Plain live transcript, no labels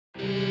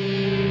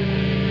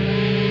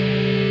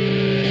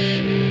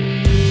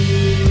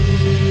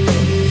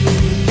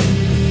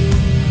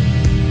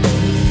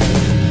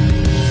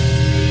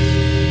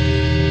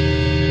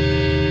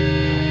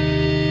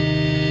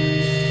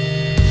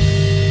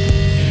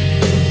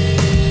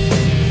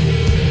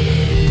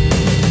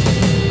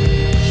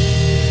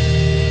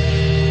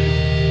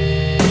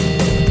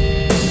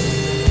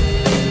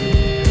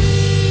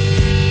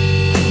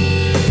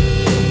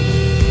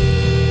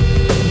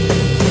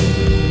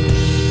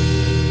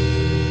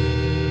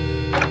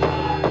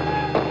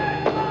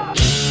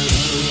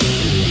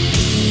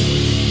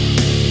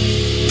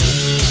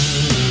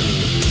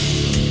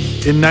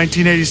In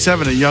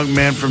 1987, a young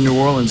man from New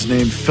Orleans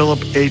named Philip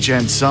H.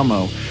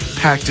 Anselmo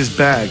packed his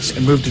bags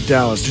and moved to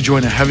Dallas to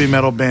join a heavy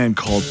metal band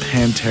called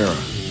Pantera.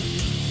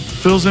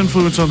 Phil's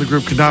influence on the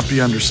group could not be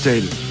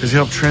understated, as he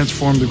helped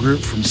transform the group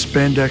from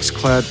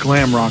spandex-clad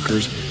glam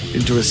rockers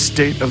into a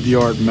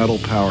state-of-the-art metal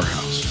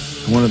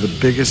powerhouse, and one of the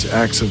biggest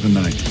acts of the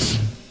 90s.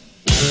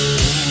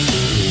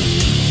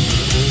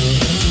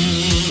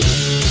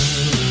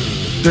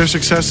 Their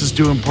success is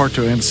due in part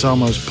to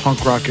Anselmo's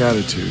punk rock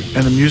attitude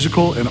and the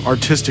musical and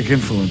artistic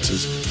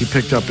influences he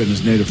picked up in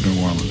his native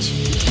New Orleans.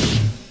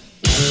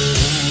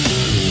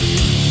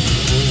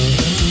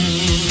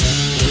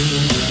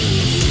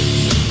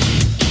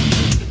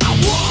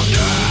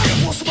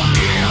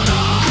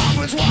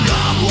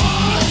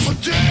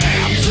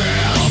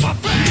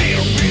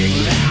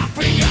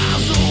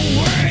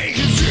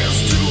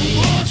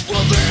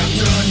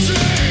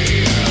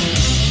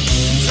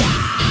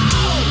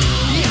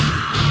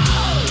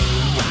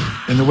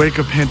 In the wake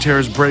of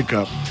Pantera's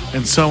breakup,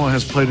 Anselmo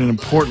has played an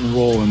important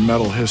role in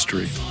metal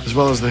history, as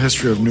well as the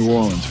history of New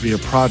Orleans via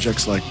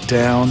projects like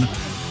Down,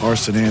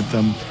 Arson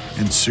Anthem,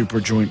 and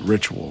Superjoint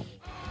Ritual.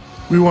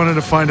 We wanted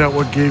to find out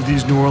what gave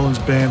these New Orleans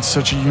bands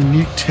such a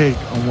unique take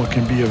on what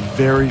can be a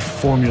very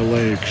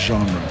formulaic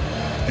genre.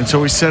 And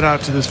so we set out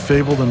to this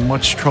fabled and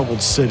much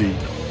troubled city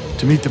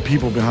to meet the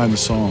people behind the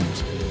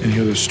songs and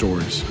hear their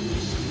stories.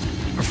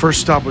 Our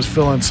first stop was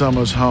Phil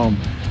Anselmo's home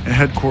and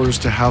headquarters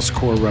to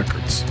Housecore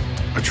Records,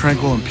 a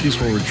tranquil and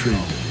peaceful retreat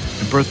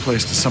and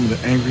birthplace to some of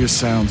the angriest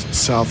sounds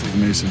south of the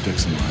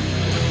Mason-Dixon line.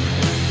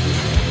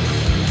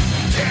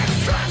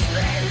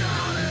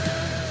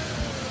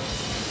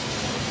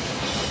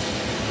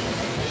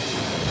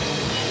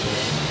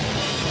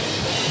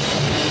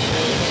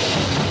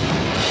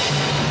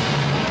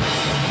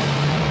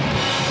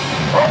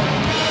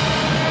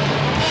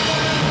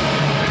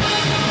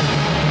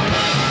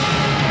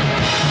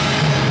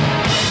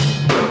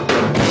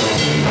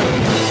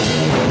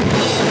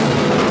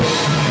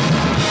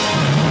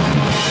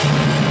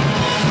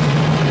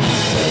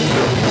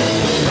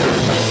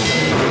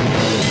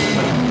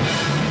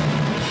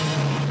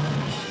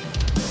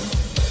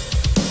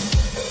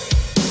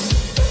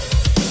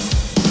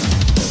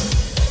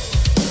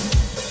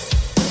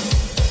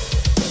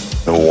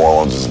 New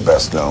Orleans is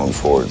best known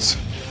for its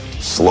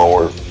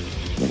slower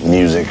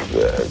music,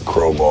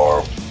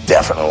 Crowbar,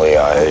 definitely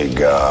I Hate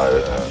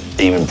God.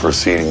 Even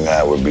preceding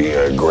that would be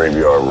a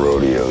Graveyard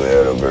Rodeo. They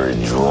had a very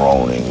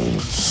droning,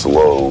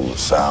 slow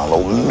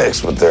sound,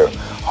 mixed with their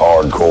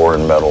hardcore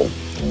and metal,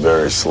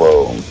 very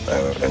slow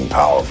and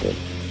powerful.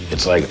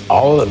 It's like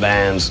all of the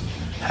bands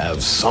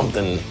have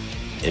something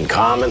in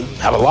common,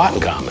 have a lot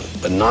in common,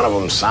 but none of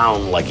them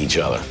sound like each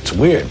other. It's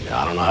weird.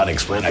 I don't know how to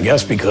explain it. I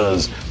guess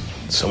because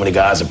so many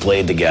guys have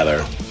played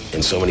together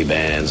in so many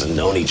bands and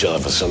known each other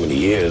for so many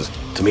years.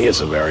 To me, it's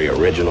a very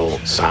original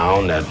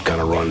sound that kind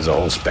of runs the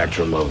whole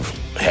spectrum of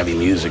heavy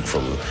music,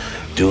 from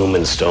doom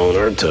and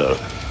stoner to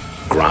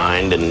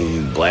grind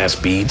and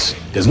blast beats.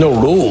 There's no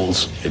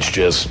rules, it's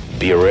just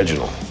be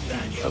original.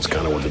 That's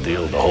kind of what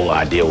the whole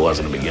idea was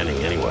in the beginning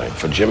anyway.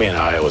 For Jimmy and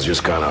I, it was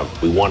just kind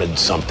of, we wanted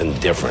something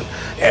different.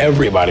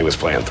 Everybody was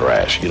playing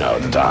thrash,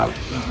 at the time.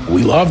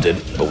 We loved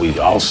it, but we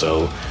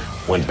also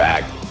went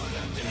back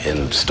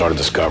and started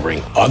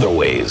discovering other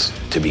ways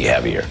to be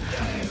heavier.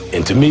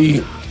 And to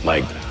me,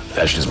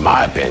 that's just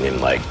my opinion,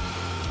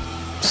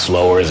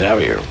 slower is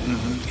heavier.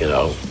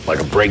 Like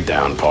a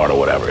breakdown part or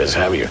whatever is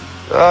heavier.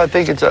 I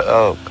think it's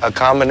a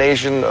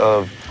combination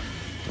of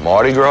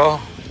Mardi Gras,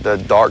 the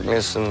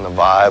darkness and the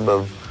vibe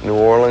of New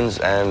Orleans,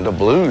 and the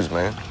blues,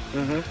 man.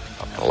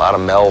 A lot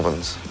of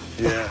Melvins.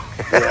 Yeah.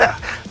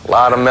 A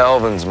lot of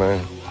Melvins,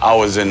 man. I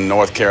was in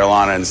North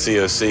Carolina in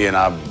COC, and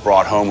I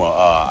brought home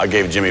I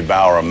gave Jimmy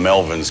Bauer a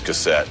Melvins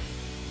cassette.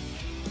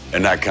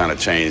 And that kind of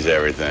changed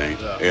everything.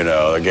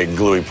 I get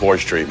gluey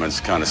porch treatments,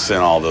 kind of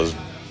sent all those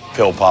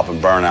pill-popping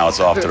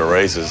burnouts off to the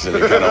races, and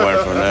it kind of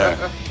went from there.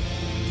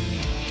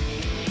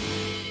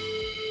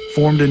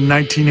 Formed in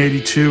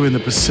 1982 in the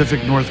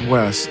Pacific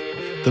Northwest,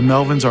 the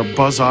Melvins are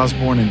Buzz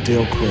Osborne and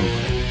Dale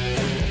Crover.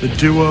 The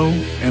duo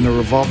and a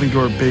revolving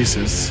door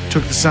bassist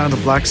took the sound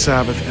of Black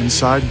Sabbath and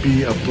side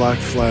B of Black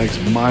Flag's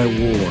My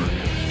War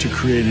to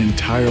create an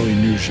entirely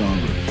new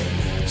genre,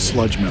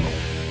 sludge metal.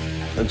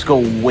 Let's go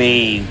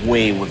way,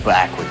 way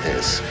back with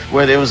this,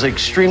 where there was an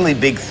extremely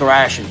big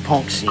thrash and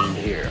punk scene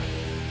here.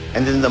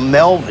 And then the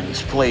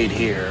Melvins played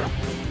here,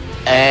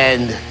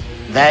 and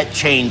that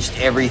changed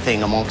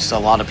everything amongst a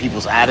lot of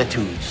people's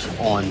attitudes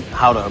on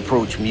how to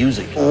approach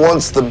music.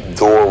 Once the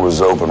door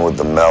was open with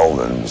the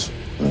Melvins,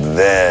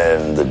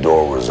 then the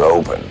door was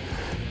open,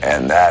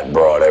 and that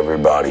brought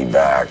everybody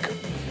back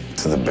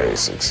to the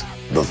basics.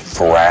 The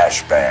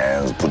thrash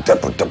bands,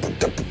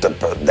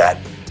 that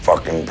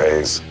fucking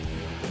pace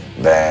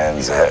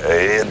bands,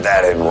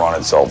 that had run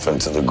itself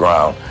into the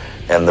ground,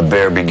 and the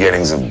bare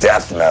beginnings of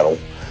death metal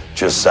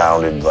just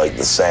sounded like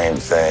the same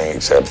thing,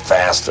 except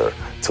faster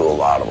to a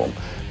lot of them,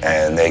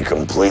 and they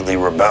completely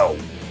rebelled.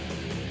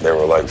 They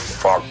were like,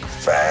 fuck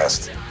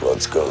fast,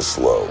 let's go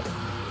slow.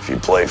 If you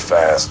play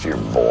fast, you're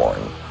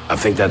boring. I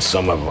think that's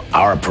some of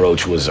our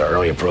approach was our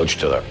early approach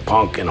to the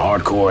punk and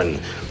hardcore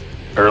and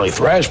early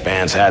thrash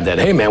bands had that,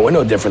 hey man, we're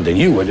no different than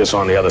you, we're just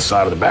on the other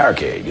side of the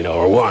barricade, you know,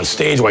 or we're on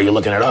stage while you're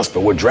looking at us,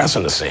 but we're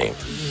dressing the same.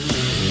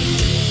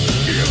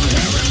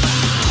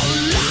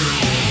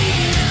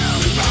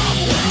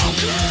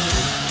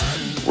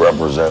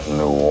 Representing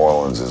New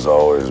Orleans has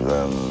always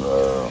been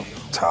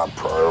top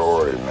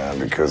priority, man,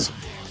 because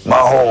my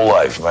whole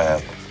life,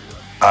 man,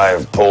 I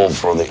have pulled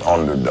for the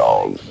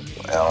underdog.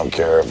 I don't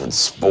care if it's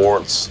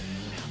sports,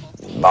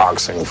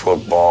 boxing,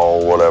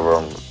 football,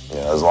 whatever, you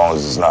know, as long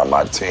as it's not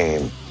my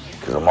team,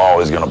 because I'm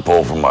always going to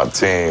pull for my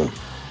team.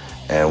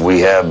 And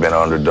we have been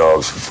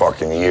underdogs for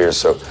fucking years,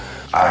 so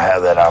I had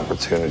that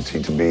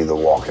opportunity to be the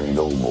walking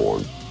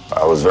billboard.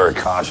 I was very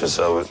conscious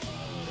of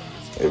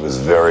it. It was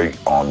very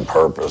on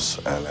purpose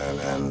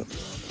and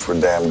for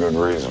damn good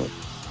reason.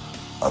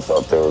 I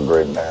thought they were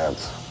great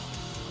bands.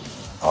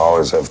 I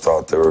always have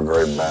thought they were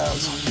great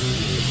bands.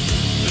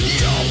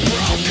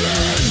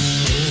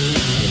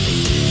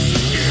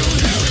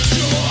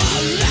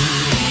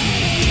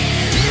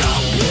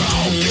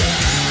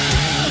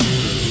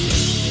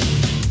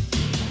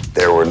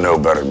 There were no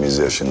better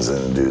musicians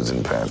than the dudes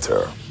in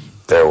Pantera.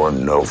 There were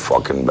no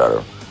fucking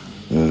better.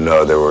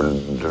 No, there were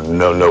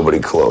nobody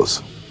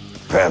close.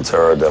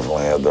 Pantera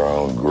definitely had their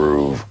own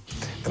groove,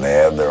 and they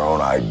had their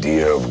own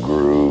idea of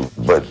groove,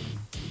 but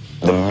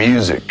the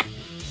music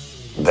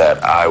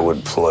that I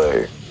would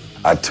play,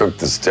 I took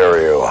the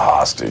stereo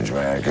hostage,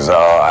 man, because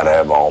I'd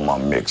have all my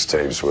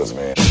mixtapes with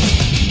me.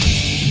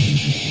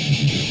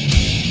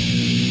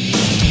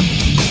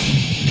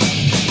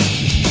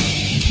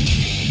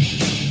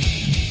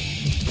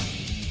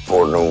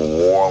 For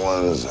New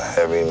Orleans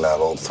heavy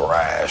metal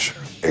thrash,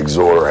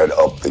 Exhorder had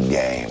upped the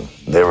game.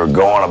 They were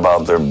going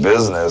about their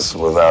business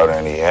without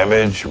any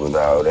image,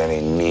 without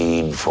any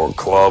need for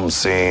club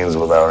scenes,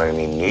 without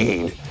any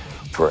need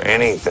for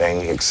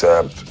anything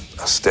except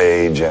a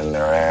stage and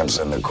their amps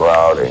in the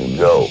crowd and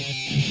go.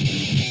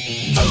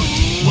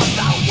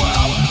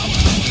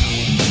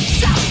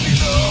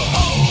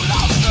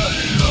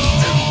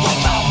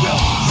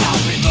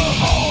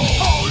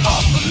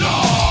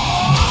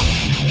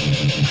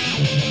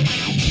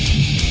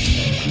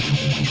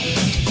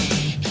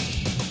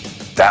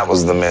 That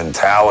was the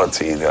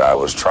mentality that I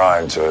was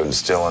trying to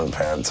instill in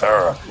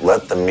Pantera.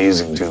 Let the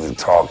music do the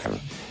talking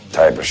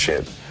type of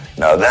shit.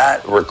 Now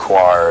that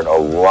required a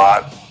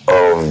lot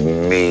of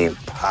me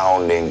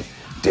pounding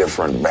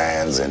different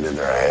bands into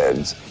their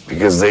heads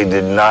because they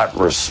did not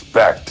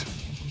respect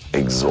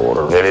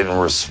Exhorder. They didn't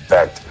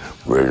respect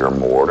Rigor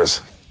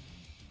Mortis.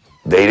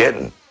 They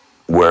didn't,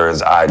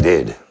 whereas I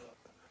did.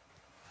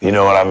 You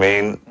know what I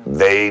mean?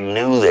 They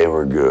knew they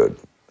were good.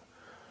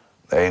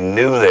 They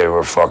knew they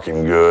were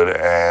fucking good,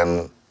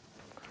 and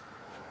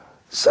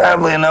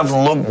sadly enough,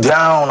 looked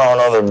down on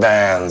other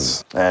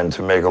bands. And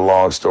to make a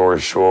long story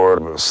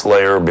short,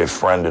 Slayer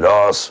befriended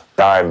us.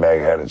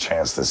 Dimebag had a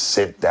chance to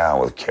sit down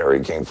with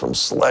Kerry King from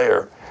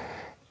Slayer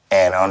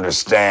and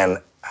understand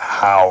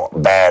how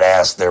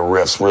badass their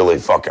riffs really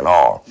fucking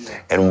are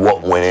and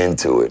what went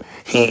into it.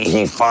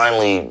 He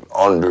finally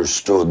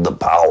understood the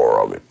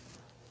power of it.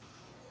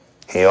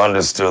 He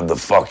understood the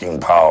fucking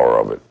power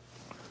of it.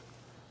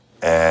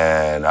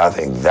 And I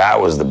think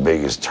that was the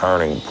biggest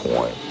turning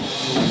point.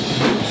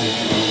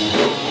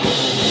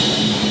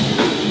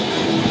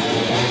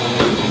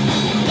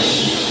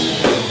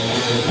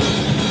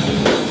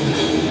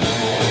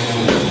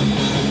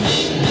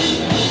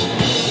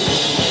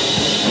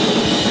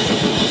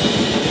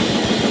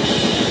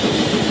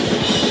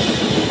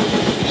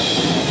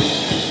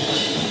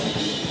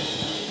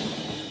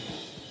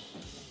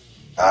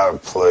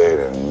 I've played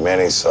in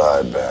many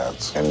side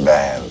bands, in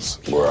bands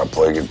where I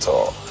play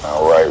guitar,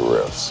 I write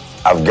riffs.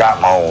 I've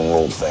got my own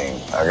little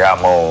thing. I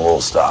got my own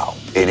little style.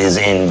 It is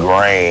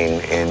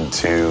ingrained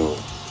into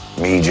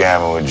me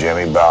jamming with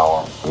Jimmy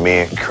Bauer, me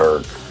and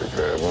Kirk,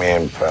 me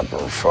and Pepper.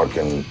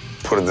 Fucking,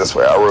 put it this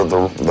way, I wrote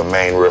the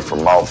main riff for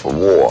Mouth of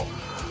War,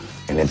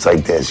 and it's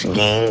like this.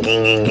 Ging,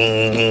 ging, ging,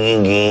 ging,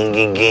 ging, ging,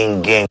 ging,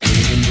 ging, ging.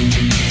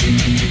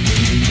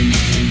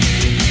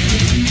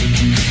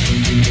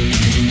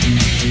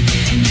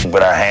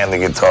 But I hand the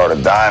guitar to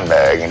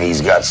Dimebag, and he's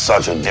got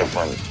such a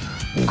different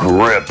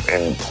grip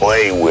and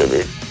play with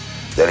it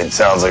that it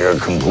sounds like a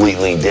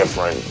completely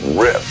different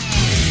riff.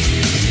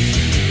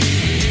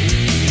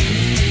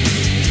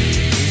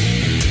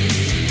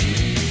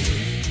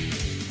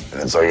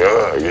 And it's like,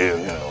 you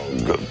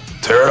know, go,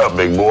 tear it up,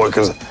 big boy,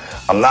 because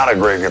I'm not a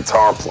great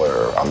guitar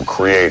player. I'm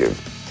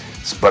creative.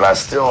 But I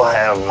still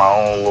have my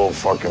own little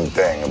fucking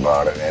thing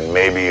about it, and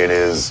maybe it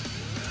is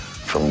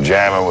from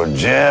jamming with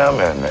Jim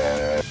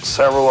and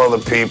several other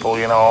people,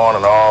 you know, on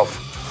and off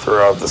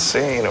throughout the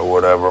scene or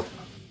whatever.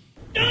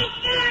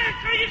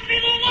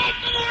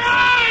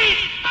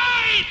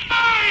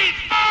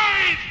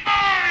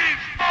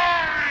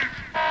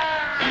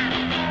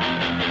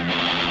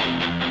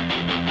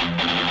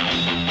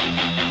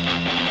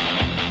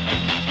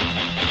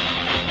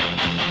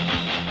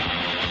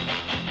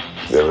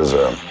 There was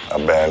a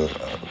band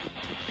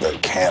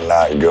that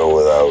cannot go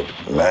without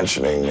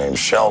mentioning named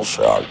Shell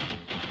Shock.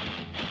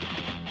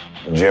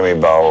 Jimmy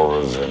Bauer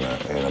was in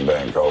a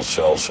band called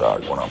Shell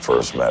Shock when I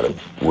first met him,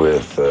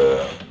 with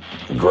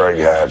Greg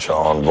Hatch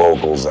on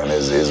vocals and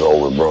his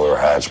older brother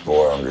Hatch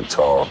Boy on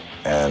guitar,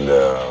 and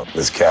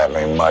this cat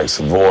named Mike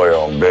Savoy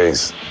on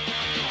bass.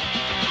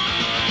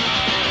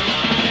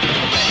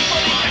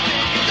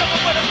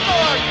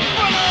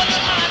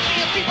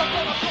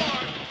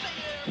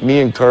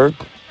 Me and Kirk,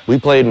 we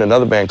played in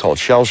another band called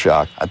Shell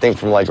Shock, I think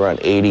from like around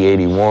 80,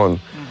 81.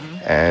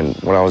 And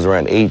when I was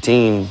around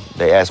 18,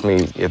 they asked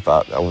me if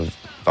I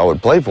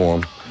would play for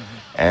them.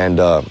 And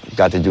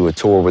got to do a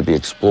tour with The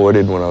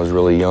Exploited when I was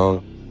really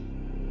young.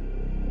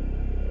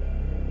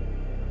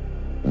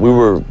 We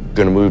were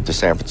gonna move to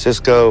San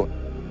Francisco,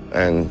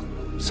 and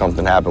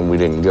something happened, we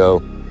didn't go.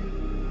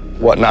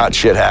 Whatnot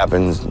shit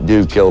happens,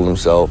 dude killed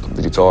himself,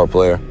 the guitar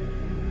player.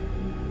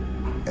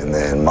 And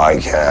then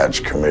Mike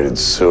Hatch committed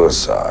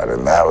suicide,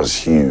 and that was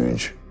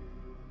huge.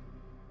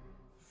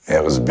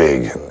 It was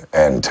big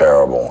and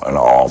terrible and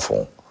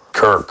awful.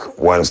 Kirk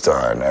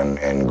Weinstein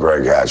and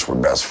Greg Hatch were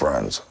best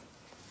friends.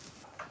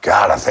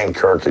 God, I think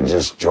Kirk had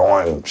just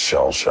joined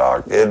Shell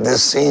Shock.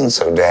 This scene's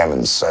so damn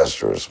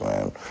incestuous,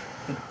 man.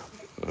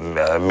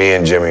 Me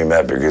and Jimmy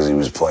met because he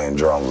was playing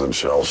drums in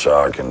Shell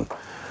Shock, and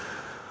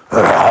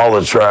all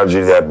the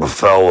tragedy that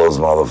befell those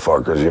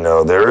motherfuckers, you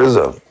know, there is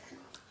a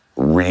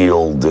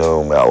real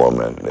doom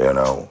element, you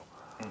know.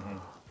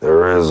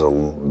 There is a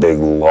big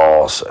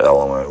loss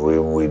element.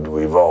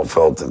 We've all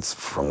felt it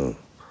from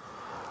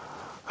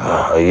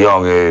a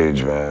young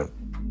age, man.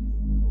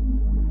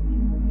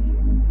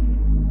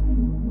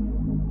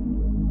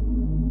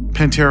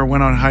 Pantera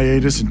went on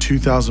hiatus in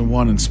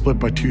 2001 and split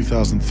by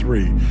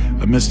 2003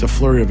 amidst a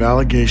flurry of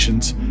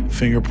allegations,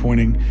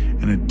 finger-pointing,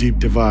 and a deep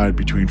divide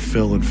between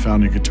Phil and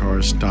founding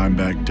guitarist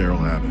Dimebag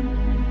Darrell Abbott.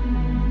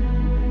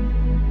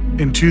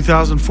 In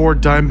 2004,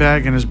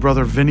 Dimebag and his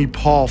brother Vinnie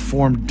Paul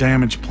formed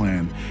Damage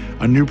Plan,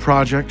 a new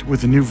project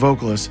with a new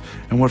vocalist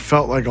and what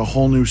felt like a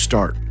whole new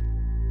start.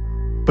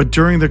 But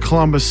during the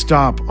Columbus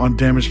stop on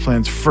Damage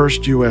Plan's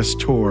first U.S.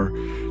 tour,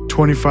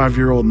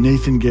 25-year-old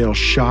Nathan Gale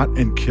shot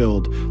and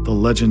killed the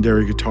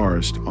legendary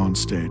guitarist on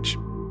stage.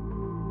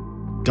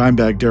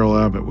 Dimebag Darrell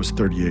Abbott was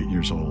 38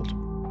 years old.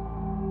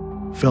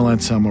 Phil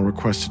Anselmo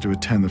requested to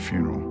attend the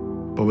funeral,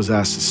 but was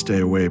asked to stay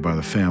away by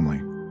the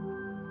family.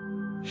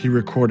 He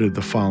recorded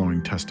the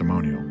following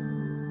testimonial.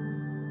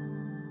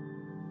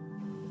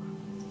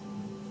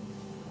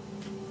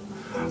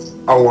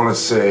 I want to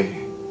say,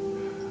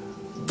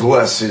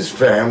 bless his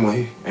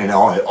family and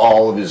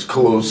all of his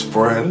close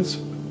friends.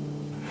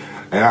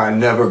 And I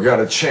never got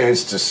a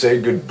chance to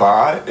say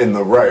goodbye in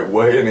the right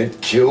way, and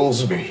it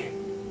kills me.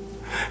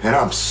 And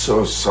I'm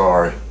so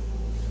sorry.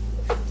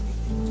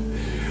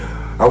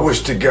 I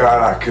wish to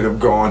God I could have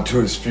gone to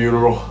his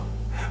funeral,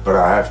 but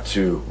I have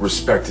to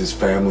respect his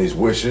family's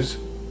wishes.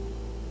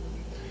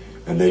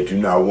 And they do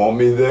not want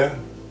me there.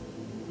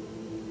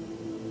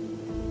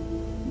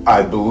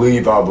 I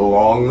believe I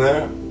belong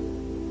there.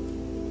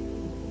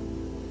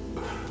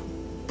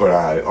 But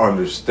I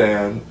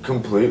understand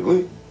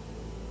completely.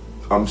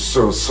 I'm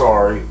so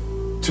sorry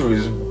to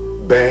his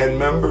band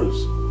members.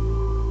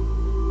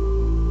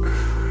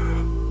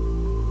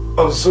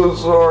 I'm so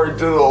sorry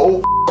to the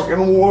whole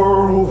fucking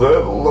world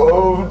that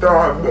loved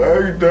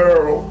Dimebag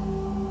Darrell.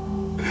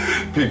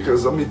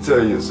 Because let me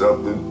tell you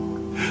something,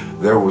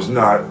 there was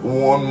not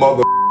one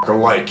motherfucker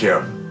like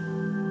him.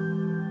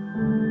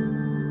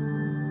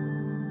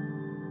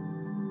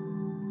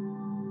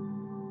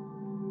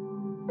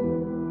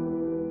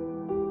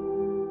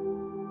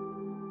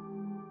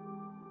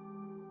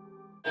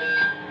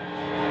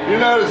 You're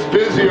not as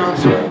busy on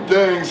certain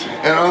things,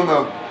 and on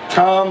the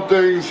Tom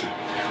things.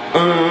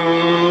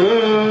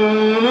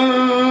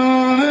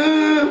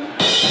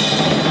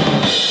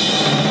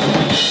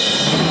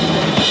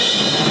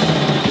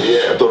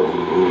 Yeah, 3,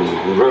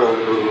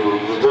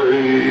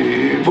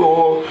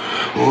 4.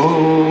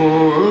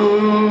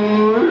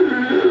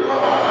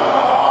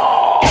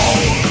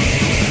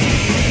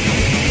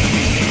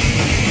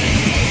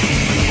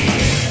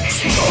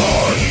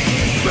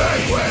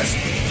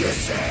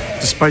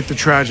 Despite the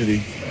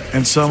tragedy,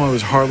 Anselmo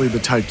is hardly the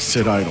type to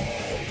sit idle,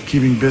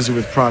 keeping busy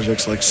with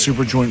projects like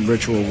Superjoint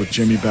Ritual with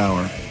Jimmy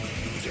Bauer,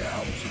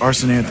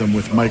 Arson Anthem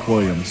with Mike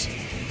Williams,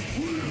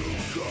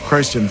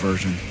 Christ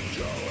Inversion,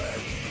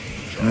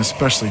 and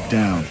especially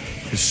Down,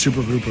 his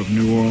supergroup of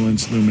New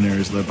Orleans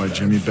luminaries led by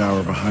Jimmy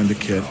Bauer behind the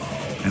kit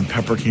and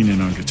Pepper Keenan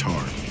on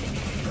guitar.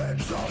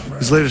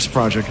 His latest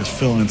project is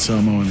Phil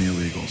Anselmo and the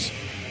Illegals,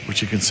 which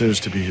he considers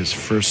to be his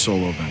first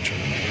solo venture.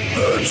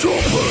 It's up,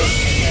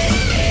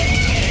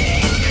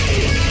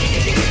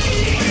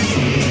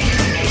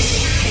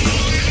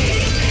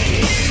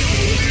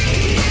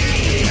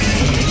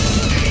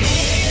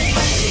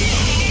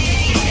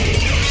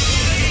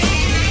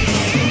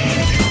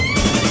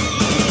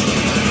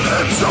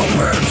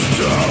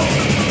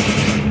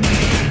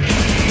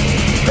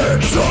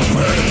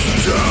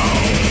 it's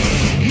down.